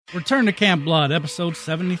Return to Camp Blood, episode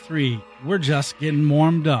 73. We're just getting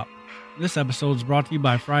warmed up. This episode is brought to you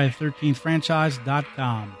by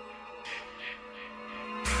Friday13thfranchise.com.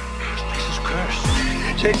 This is cursed.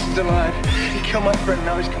 Jason's alive. He killed my friend,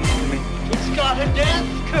 now he's coming for me. It's got a death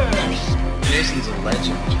curse. Jason's a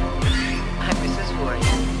legend. I'm Mrs. Voorhees,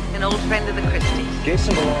 an old friend of the Christies.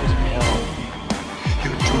 Jason belongs in hell.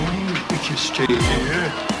 You're joining if you stay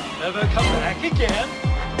here. Never come back again.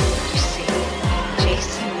 You see,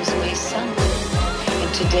 Jason was my son,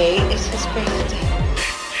 and today is his birthday.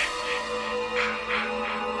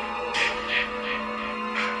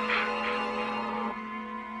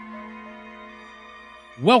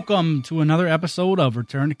 Welcome to another episode of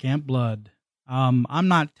Return to Camp Blood. I'm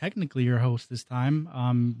not technically your host this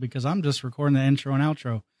time because I'm just recording the intro and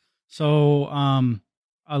outro. So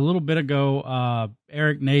a little bit ago,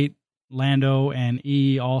 Eric, Nate, Lando, and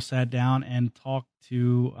E all sat down and talked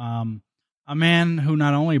to a man who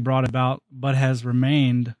not only brought about but has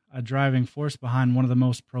remained a driving force behind one of the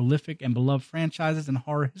most prolific and beloved franchises in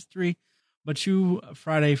horror history. But you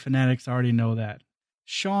Friday fanatics already know that.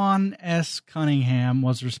 Sean S. Cunningham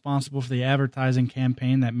was responsible for the advertising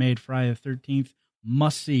campaign that made Friday the 13th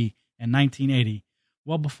must-see in 1980.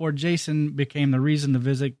 Well before Jason became the reason to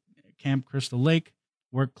visit Camp Crystal Lake,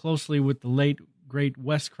 worked closely with the late, great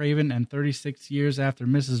Wes Craven, and 36 years after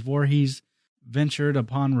Mrs. Voorhees ventured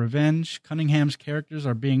upon revenge, Cunningham's characters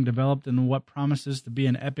are being developed in what promises to be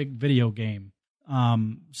an epic video game.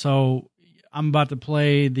 So I'm about to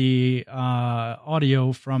play the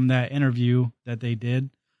audio from that interview that they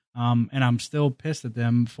did, and I'm still pissed at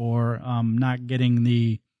them for not getting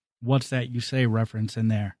the "What's That You Say" reference in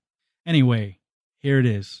there. Anyway, here it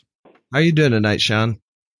is. How you doing tonight, Sean?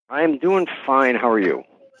 I'm doing fine. How are you?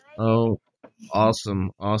 Oh,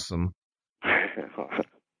 awesome.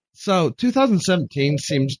 So, 2017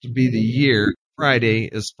 seems to be the year Friday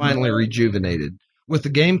is finally rejuvenated. With the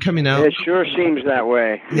game coming out... It sure seems that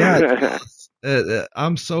way. Yeah,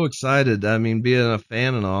 I'm so excited. I mean, being a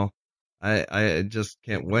fan and all, I just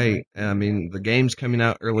can't wait. I mean, the game's coming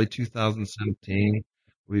out early 2017.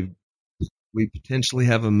 We potentially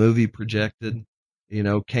have a movie projected. You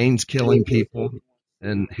know, Kane's killing people,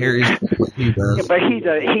 and Harry's what he does. Yeah, but he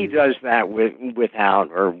does that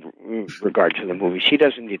without or regard to the movies. He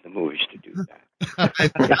doesn't need the movies to do that.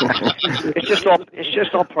 It's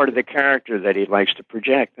just all part of the character that he likes to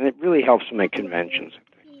project, and it really helps him at conventions.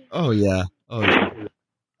 Oh yeah.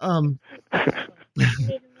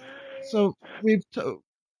 So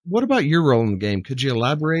what about your role in the game? Could you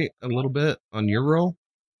elaborate a little bit on your role?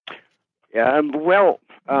 Yeah,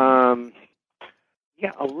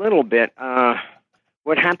 yeah, a little bit.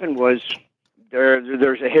 What happened was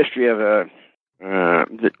there's a history of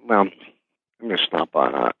I'm going to stop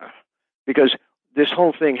on because this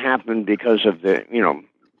whole thing happened because of the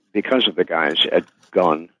guys at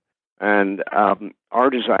Gunn, and our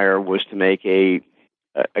desire was to make a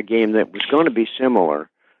game that was going to be similar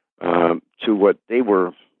to what they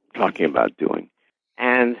were talking about doing,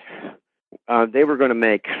 and they were going to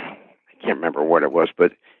make, I can't remember what it was,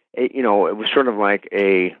 but it was sort of like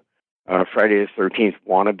a Friday the 13th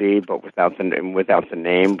wannabe, but without the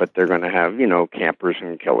name. But they're going to have campers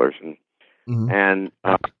and killers, and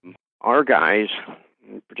our guys,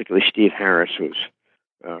 particularly Steve Harris, who's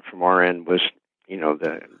from our end, was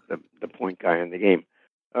the point guy in the game.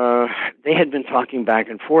 They had been talking back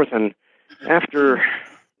and forth, and after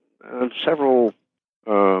several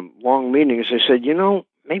long meetings, they said,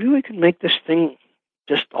 maybe we could make this thing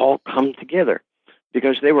just all come together.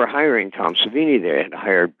 Because they were hiring Tom Savini, they had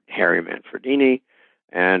hired Harry Manfredini,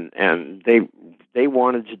 and they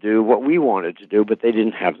wanted to do what we wanted to do, but they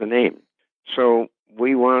didn't have the name. So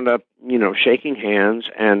we wound up, shaking hands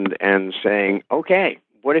and saying, okay,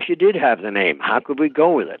 what if you did have the name? How could we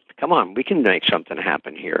go with it? Come on, we can make something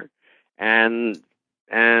happen here. And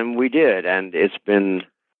we did, and it's been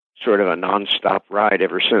sort of a nonstop ride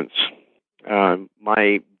ever since.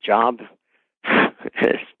 My job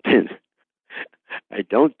has been... I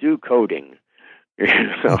don't do coding,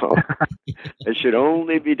 so it should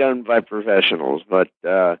only be done by professionals. But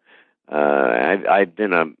I've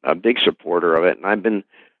been a big supporter of it, and I've been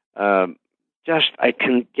I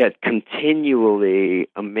can get continually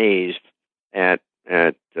amazed at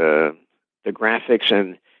the graphics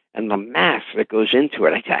and the math that goes into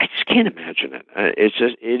it. I just can't imagine it.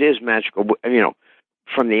 It is magical.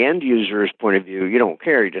 From the end user's point of view, you don't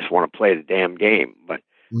care; you just want to play the damn game, but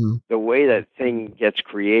the way that thing gets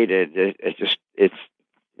created,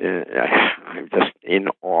 I'm just in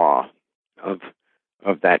awe of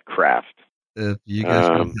that craft. If you guys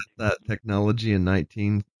had that technology in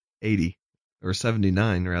 1980, or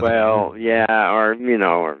 79 rather. Well, yeah, or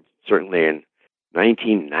certainly in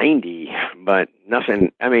 1990, but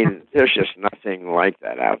nothing. I mean, there's just nothing like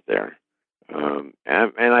that out there.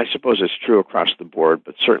 And I suppose it's true across the board,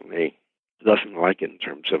 but certainly nothing like it in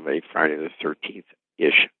terms of a Friday the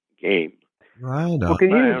 13th-ish game. Right. Well,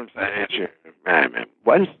 can you...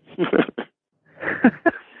 What?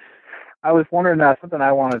 I was wondering, something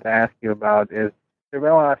I wanted to ask you about is there have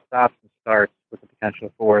been a lot of stops and starts with the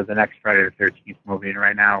potential for the next Friday the 13th movie, and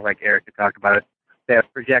right now, like Eric had talked about it, they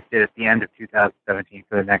have projected at the end of 2017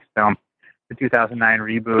 for the next film. The 2009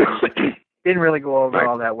 reboot didn't really go over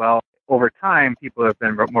all that well. Over time, people have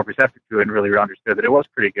been more receptive to it and really understood that it was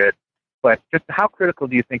pretty good. But just how critical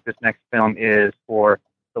do you think this next film is for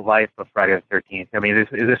the life of Friday the 13th? I mean, is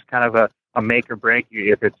this kind of a make or break?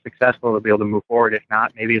 If it's successful, they'll be able to move forward. If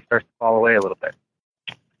not, maybe it starts to fall away a little bit.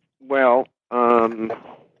 Well, I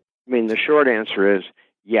mean, the short answer is,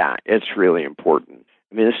 yeah, it's really important.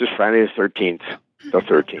 I mean, this is Friday the 13th,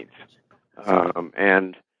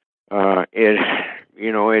 and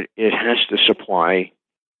it has to supply,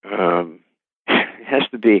 it has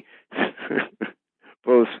to be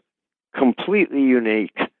both completely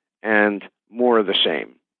unique and more of the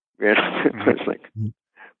same. You know, it's like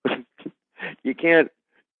you can't.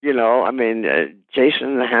 I mean,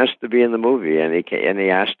 Jason has to be in the movie, and he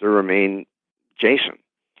has to remain Jason.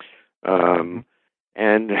 And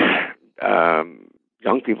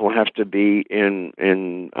young people have to be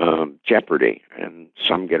in jeopardy, and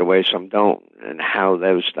some get away, some don't. And how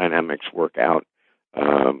those dynamics work out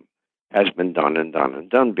has been done.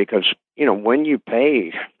 Because when you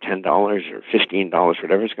pay $10 or $15,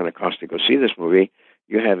 whatever it's going to cost to go see this movie,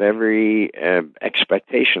 you have every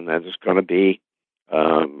expectation that it's going to be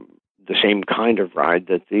the same kind of ride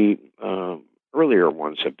that the earlier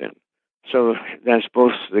ones have been. So that's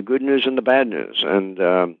both the good news and the bad news. And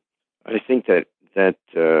I think that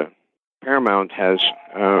Paramount had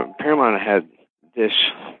this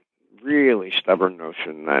really stubborn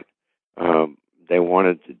notion that they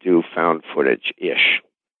wanted to do found footage-ish.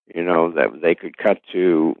 That they could cut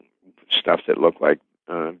to stuff that looked like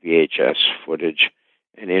VHS footage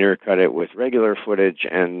and intercut it with regular footage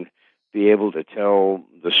and be able to tell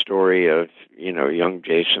the story of, young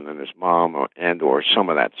Jason and his mom or some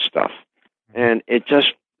of that stuff. And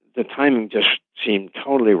the timing just seemed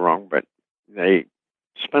totally wrong, but they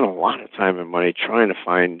spent a lot of time and money trying to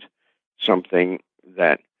find something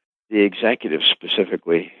that the executives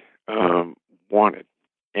specifically wanted.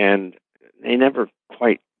 And they never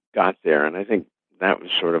quite got there, and I think that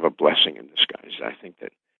was sort of a blessing in disguise. I think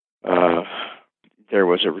that there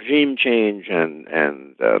was a regime change and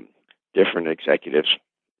different executives,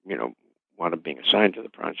 wound being assigned to the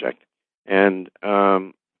project. And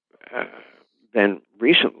then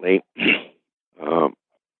recently, I'd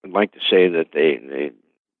like to say that they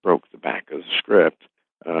broke the back of the script,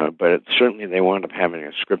 but certainly they wound up having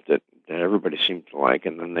a script that everybody seemed to like,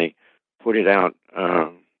 and then they put it out,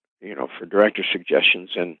 for director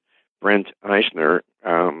suggestions, and Brent Eisner,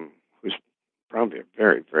 who's probably a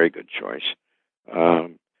very, very good choice,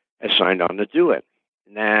 has signed on to do it.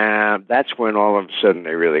 Now, that's when all of a sudden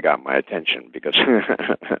they really got my attention, because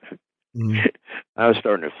I was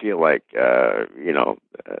starting to feel like,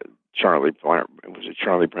 Charlie Brown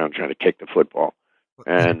trying to kick the football.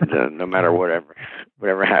 And no matter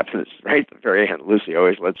whatever happens, right at the very end, Lucy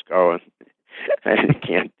always lets go, and he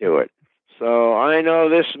can't do it. So I know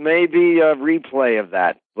this may be a replay of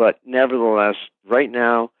that, but nevertheless, right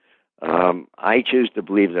now, I choose to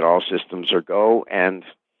believe that all systems are go, and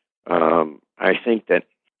I think that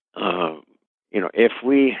if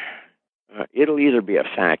we, it'll either be a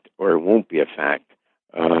fact or it won't be a fact.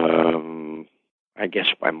 I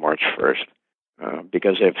guess by March 1st,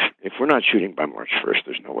 because if we're not shooting by March 1st,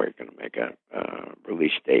 there's no way we're going to make a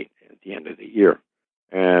release date at the end of the year.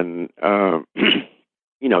 And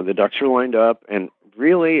the ducks are lined up, and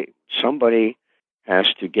really somebody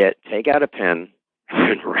has to take out a pen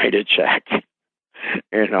and write a check,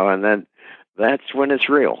 and then that's when it's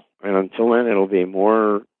real. And until then, it'll be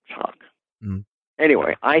more talk. Mm.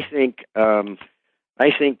 Anyway, I think that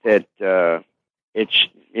it's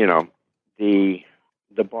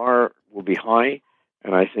the bar will be high,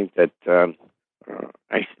 and I think that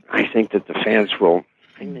I think that the fans will.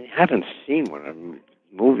 I mean, they haven't seen one of the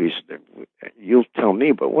movies. You'll tell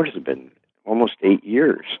me, but what has it been? Almost 8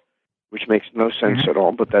 years, which makes no sense at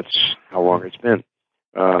all. But that's how long it's been.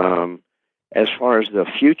 As far as the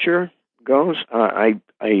future goes, I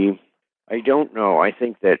don't know. I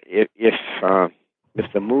think that if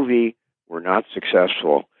the movie were not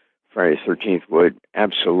successful, Friday the 13th would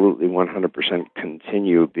absolutely 100%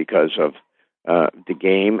 continue because of the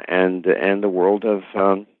game and the world of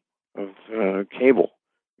cable.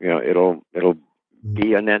 It'll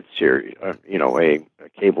be a net series, a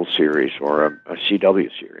cable series or a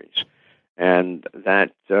CW series, and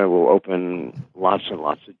that will open lots and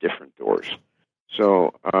lots of different doors.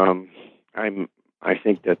 So I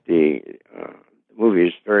think that the movie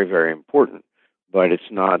is very, very important, but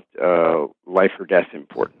it's not life or death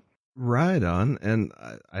important. Right on. And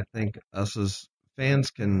I think us as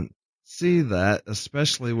fans can see that,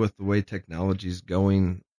 especially with the way technology is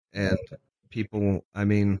going and people. I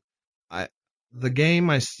mean, the game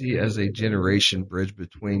I see as a generation bridge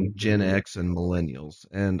between Gen X and millennials,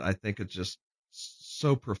 and I think it's just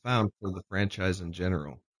so profound for the franchise in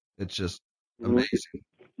general. It's just amazing.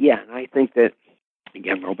 Yeah, and I think that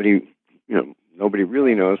again, nobody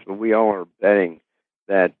really knows, but we all are betting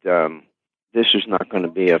that this is not going to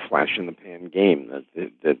be a flash in the pan game.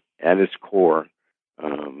 That at its core,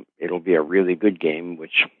 it'll be a really good game,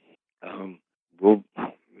 which will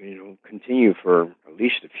continue for at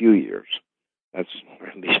least a few years. That's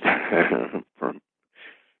at least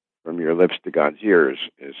from your lips to God's ears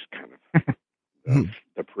is kind of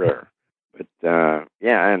the prayer. But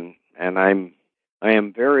yeah, and I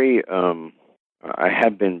am very I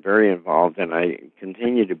have been very involved, and I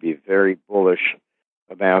continue to be very bullish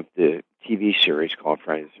about the TV series called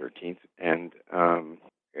Friday the 13th, and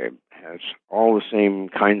it has all the same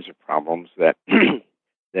kinds of problems that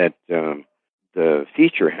that the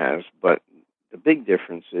feature has, but the big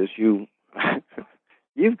difference is you've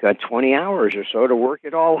got 20 hours or so to work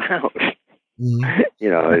it all out.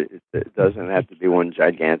 It doesn't have to be one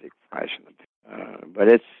gigantic flash in the but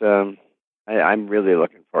it's I'm really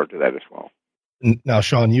looking forward to that as well. Now,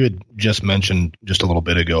 Sean, you had just mentioned just a little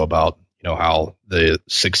bit ago about how the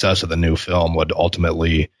success of the new film would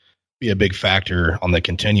ultimately be a big factor on the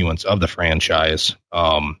continuance of the franchise.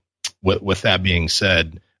 With that being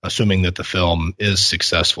said, assuming that the film is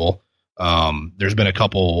successful, there's been a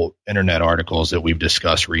couple internet articles that we've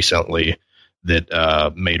discussed recently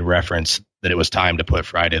that made reference that it was time to put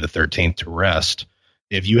Friday the 13th to rest.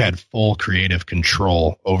 If you had full creative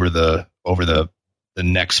control over the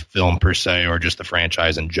next film per se, or just the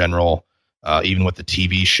franchise in general, even with the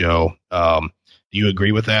TV show, do you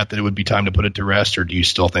agree with that it would be time to put it to rest, or do you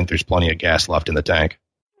still think there's plenty of gas left in the tank?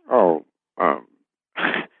 Oh,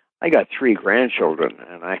 I got 3 grandchildren,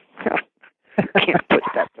 and I can't put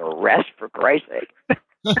that to rest, for Christ's sake.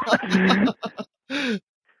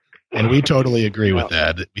 And we totally agree with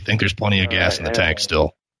that. We think there's plenty of gas in the tank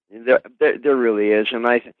still. There really is, and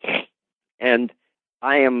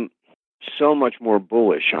I am so much more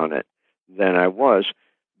bullish on it than I was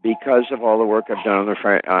because of all the work I've done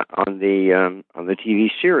on the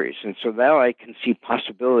TV series, and so now I can see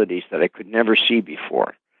possibilities that I could never see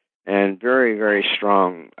before, and very, very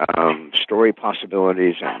strong story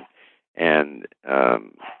possibilities, and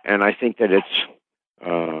I think that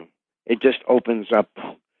it just opens up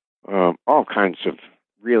all kinds of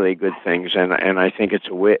really good things, and I think it's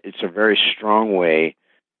a very strong way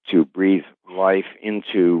to breathe life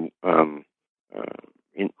into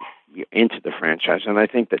the franchise. And I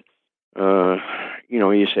think that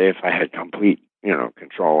you say if I had complete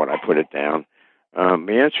control, would I put it down?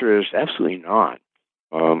 The answer is absolutely not,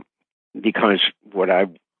 because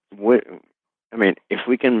if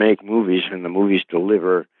we can make movies and the movies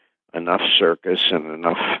deliver enough circus and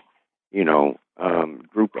enough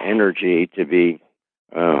group energy to be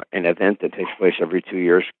an event that takes place every 2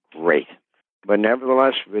 years, great. But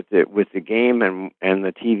nevertheless, with the game and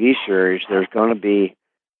the TV series, there's going to be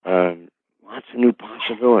lots of new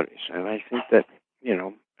possibilities, and I think that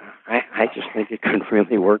I just think it could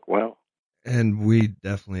really work well. And we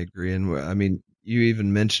definitely agree. And I mean, you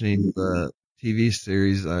even mentioning the TV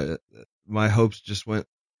series, my hopes just went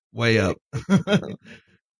way up.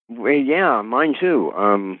 Well, yeah, mine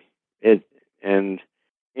too.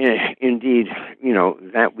 Indeed,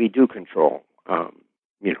 that we do control,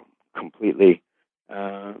 completely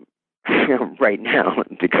right now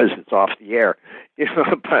because it's off the air,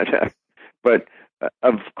 but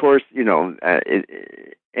of course,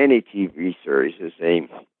 any TV series is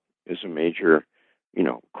a major,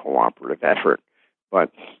 cooperative effort,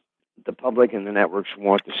 but the public and the networks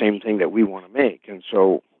want the same thing that we want to make, and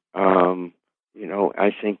so, I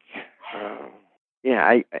think,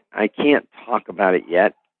 I can't talk about it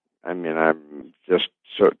yet. I mean, I'm just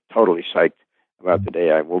so totally psyched about the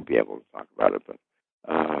day I will be able to talk about it. But,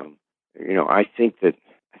 I think the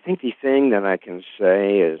thing that I can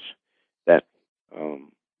say is that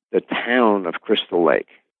the town of Crystal Lake,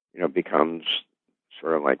 becomes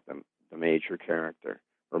sort of like the major character,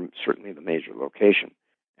 or certainly the major location.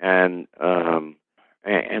 And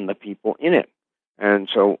and the people in it. And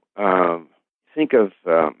so think of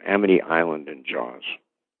Amity Island in Jaws.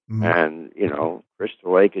 And,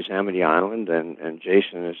 Crystal Lake is Amity Island, and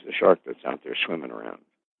Jason is the shark that's out there swimming around.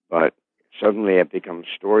 But suddenly it becomes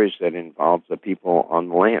stories that involve the people on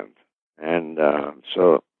the land. And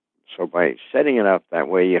so by setting it up that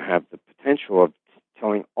way, you have the potential of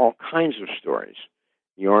telling all kinds of stories.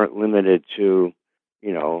 You aren't limited to,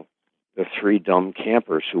 the three dumb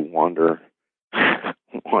campers who wander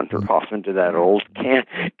off into that old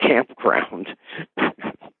campground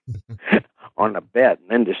on a bed, and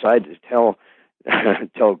then decide to tell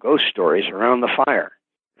ghost stories around the fire.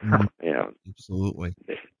 Absolutely.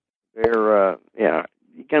 They're you're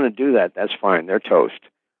gonna do that. That's fine. They're toast.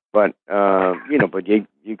 But but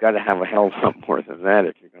you got to have a hell of a lot more than that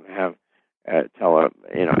if you're going to have tell an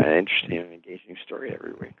interesting and engaging story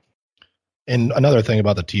every week. And another thing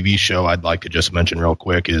about the TV show I'd like to just mention real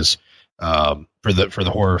quick is for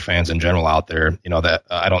the horror fans in general out there, that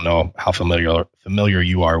I don't know how familiar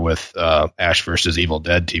you are with Ash versus Evil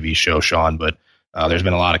Dead TV show, Sean, but there's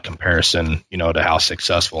been a lot of comparison, to how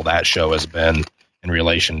successful that show has been in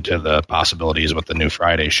relation to the possibilities with the new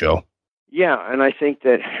Friday show. Yeah, and I think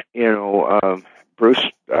that Bruce,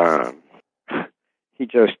 he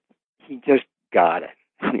just got it.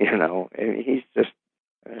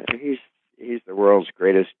 He's the world's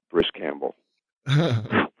greatest Bruce Campbell,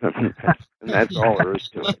 and that's all there is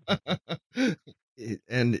to it.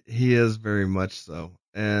 And he is very much so.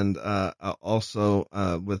 And also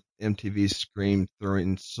with MTV Scream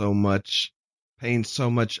paying so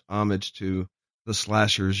much homage to the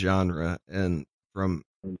slasher genre, and from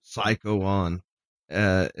Psycho on,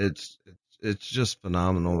 it's just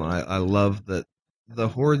phenomenal. I love that the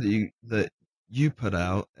horror that you put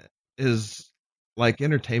out is like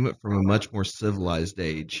entertainment from a much more civilized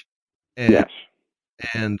age. And, yes.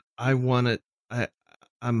 And I want it.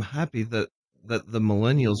 I'm happy that the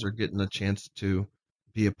millennials are getting a chance to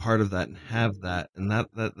be a part of that and have that, and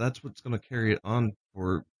that's what's going to carry it on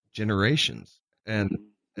for generations. And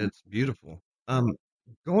it's beautiful.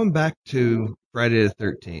 Going back to Friday the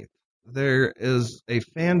 13th, there is a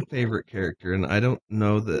fan favorite character, and I don't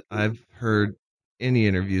know that I've heard any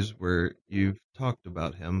interviews where you've talked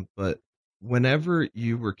about him, but whenever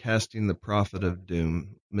you were casting the Prophet of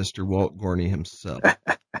Doom, Mr. Walt Gorney himself,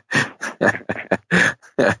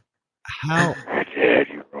 how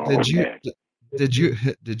did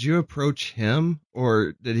you approach him,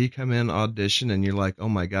 or did he come in audition and you're like, oh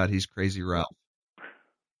my God, he's Crazy Ralph?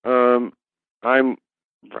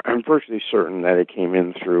 I'm virtually certain that it came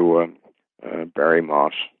in through Barry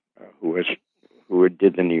Moss, who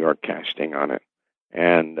did the New York casting on it,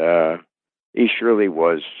 and he surely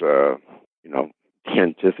was, the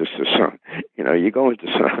antithesis. You go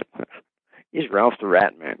into he's Ralph the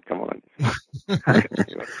Rat Man. Come on.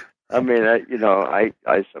 I mean,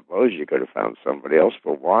 I suppose you could have found somebody else,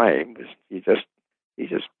 but why? He just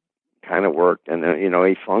kind of worked, and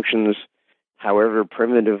he functions, however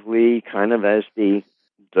primitively, kind of as the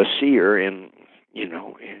seer in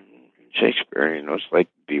Shakespeare. It's like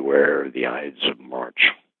beware the Ides of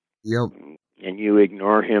March. Yep. And you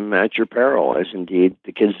ignore him at your peril, as indeed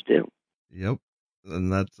the kids do. Yep,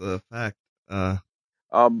 and that's a fact.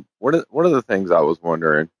 One of the things I was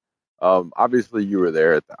wondering, obviously you were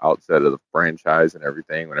there at the outset of the franchise and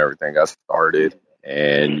everything when everything got started,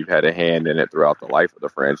 and you've had a hand in it throughout the life of the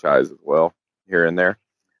franchise as well, here and there.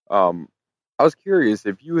 I was curious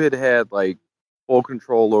if you had like full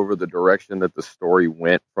control over the direction that the story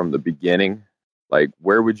went from the beginning. Like,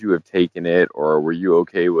 where would you have taken it, or were you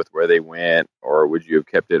okay with where they went, or would you have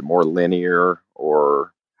kept it more linear,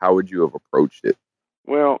 or how would you have approached it?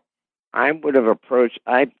 Well, I would have approached.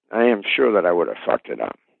 I am sure that I would have fucked it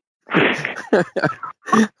up.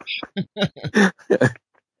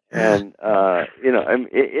 And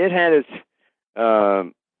it had its,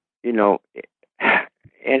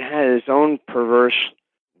 it had its own perverse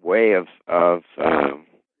way of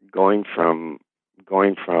going from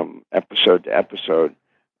episode to episode,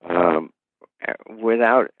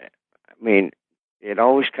 it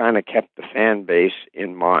always kind of kept the fan base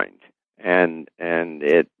in mind, and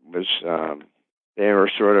it was they were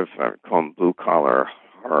sort of call them blue collar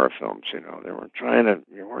horror films. They weren't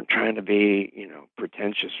trying to be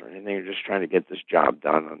pretentious or anything. They were just trying to get this job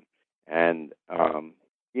done, and I've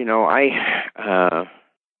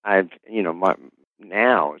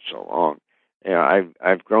now it's so long.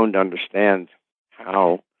 I've grown to understand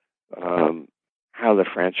how the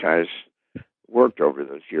franchise worked over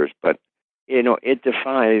those years, but it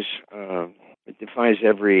defies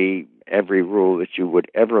every rule that you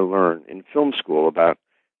would ever learn in film school about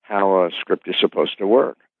how a script is supposed to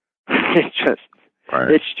work.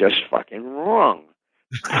 Right. It's just fucking wrong.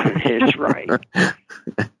 It's right.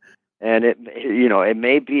 And it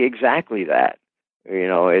may be exactly that.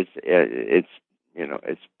 It's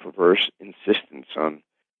perverse insistence on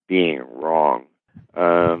being wrong.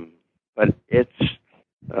 But it's,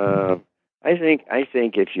 I think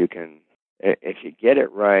if you get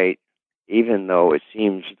it right, even though it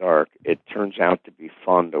seems dark, it turns out to be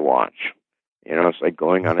fun to watch. It's like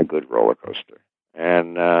going on a good roller coaster.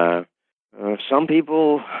 And some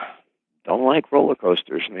people don't like roller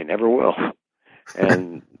coasters, and they never will.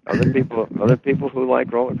 And other people who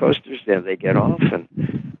like roller coasters, they get off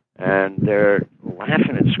and they're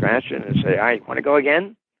laughing and scratching and say, "All right, want to go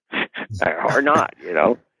again?" or not,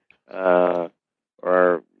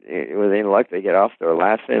 or within luck they get off, they're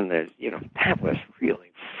laughing. There's, that was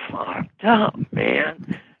really fucked up,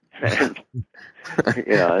 man. And,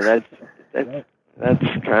 that's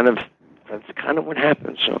kind of what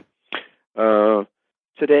happens. So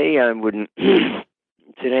today I wouldn't.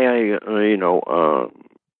 Today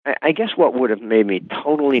I guess what would have made me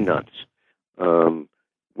totally nuts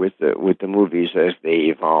with the movies as they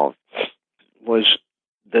evolved was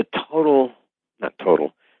the not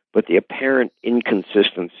total, but the apparent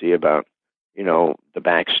inconsistency about the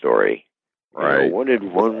backstory. Right. What did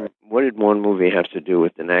one movie have to do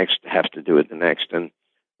with the next? And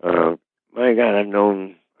my God, I've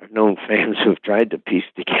known fans who've tried to piece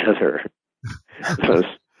together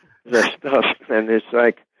the stuff, and it's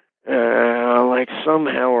like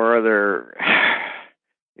somehow or other,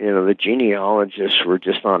 the genealogists were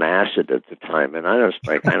just on acid at the time, and I don't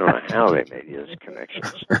know how they made these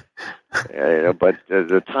connections. But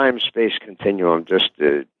the time-space continuum just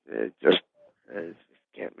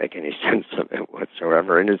can't make any sense of it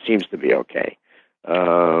whatsoever, and it seems to be okay.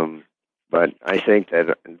 But I think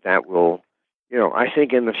that will, I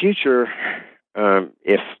think in the future,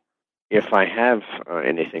 if I have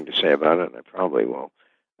anything to say about it, and I probably will,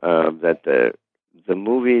 that the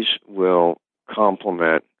movies will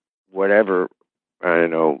complement whatever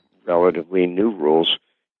relatively new rules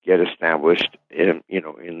get established in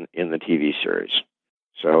the TV series,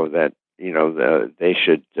 so that they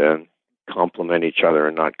should complement each other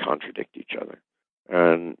and not contradict each other.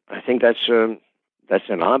 And I think that's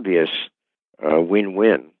an obvious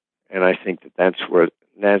win-win, and I think that's where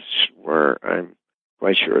I'm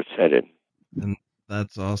quite sure it's headed. And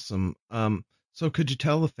that's awesome. So could you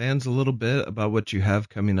tell the fans a little bit about what you have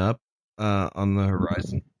coming up on the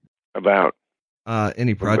horizon? About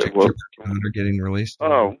any projects you're working on or getting released?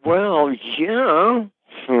 Oh, well, yeah.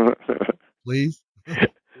 Please.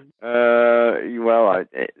 Well,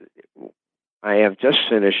 I have just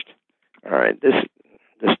finished. All right, this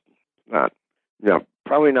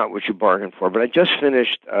probably not what you bargained for, but I just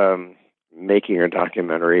finished making a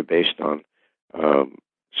documentary based on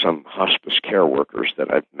some hospice care workers that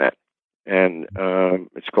I've met, and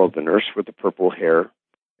it's called The Nurse with the Purple Hair.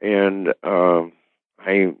 And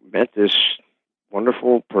I met this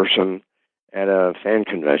wonderful person at a fan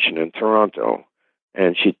convention in Toronto,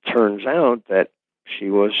 and she turns out that she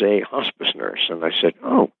was a hospice nurse. And I said,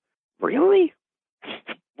 "Oh, really?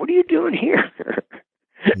 What are you doing here?"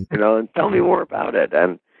 And tell me more about it.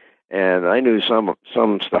 And I knew some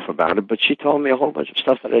stuff about it, but she told me a whole bunch of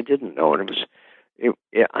stuff that I didn't know, and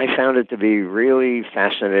I found it to be really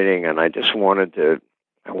fascinating, and I just wanted to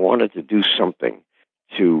do something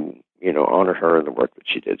to honor her and the work that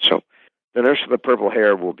she did. So The Nurse with the Purple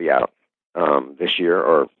Hair will be out this year,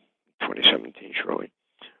 or 2017 surely.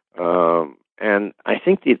 And I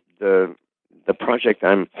think the project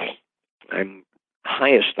I'm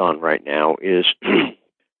highest on right now is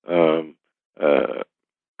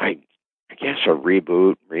I guess a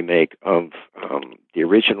remake of the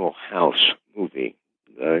original House movie,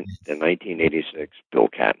 the 1986 Bill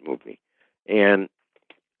Catt movie. And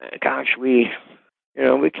gosh, we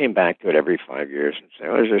came back to it every 5 years and say,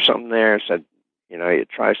 "Oh, is there something there?" I said, you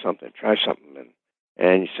try something,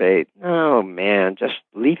 and you say, "No, man, just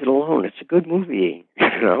leave it alone. It's a good movie,"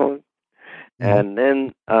 And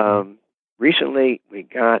then recently we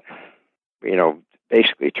got,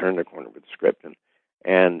 basically turned the corner with the script,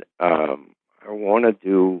 and I want to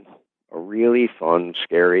do a really fun,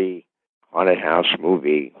 scary, haunted house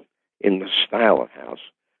movie in the style of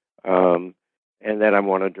House, and that I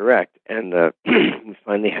want to direct. And we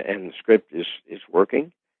finally, and the script is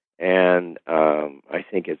working, and I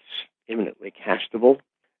think it's imminently castable.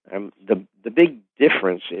 The big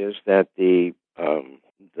difference is that the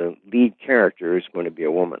lead character is going to be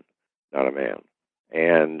a woman, not a man,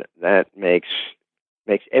 and that makes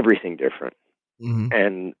everything different. Mm-hmm.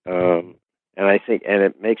 And I think, and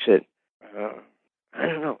it makes it, I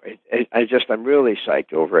don't know. I'm really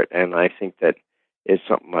psyched over it, and I think that it's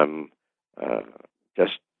something I'm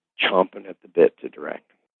just chomping at the bit to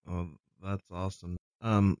direct. Oh, that's awesome.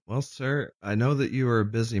 Well, sir, I know that you are a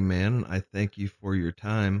busy man, and I thank you for your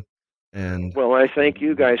time. And well, I thank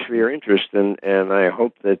you guys for your interest, and I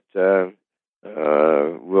hope that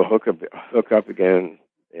we'll hook up again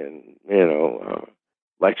in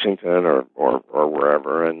Lexington or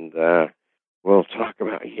wherever, and we'll talk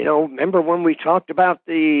about remember when we talked about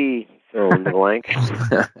the fill in the blank.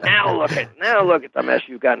 now look at the mess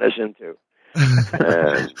you've gotten us into,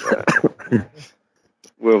 and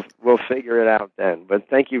we'll figure it out then. But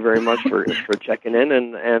thank you very much for checking in,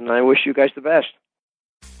 and I wish you guys the best.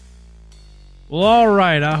 Well, all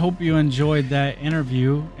right. I hope you enjoyed that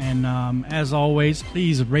interview. And as always,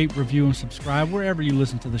 please rate, review, and subscribe wherever you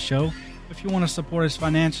listen to the show. If you want to support us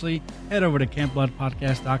financially, head over to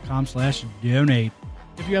campbloodpodcast.com/donate.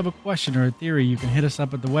 If you have a question or a theory, you can hit us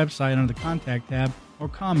up at the website under the Contact tab or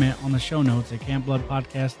comment on the show notes at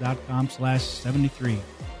campbloodpodcast.com/73.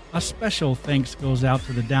 A special thanks goes out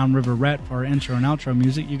to the Downriver Rat for our intro and outro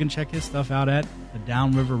music. You can check his stuff out at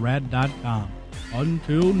thedownriverrat.com.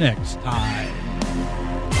 Until next time.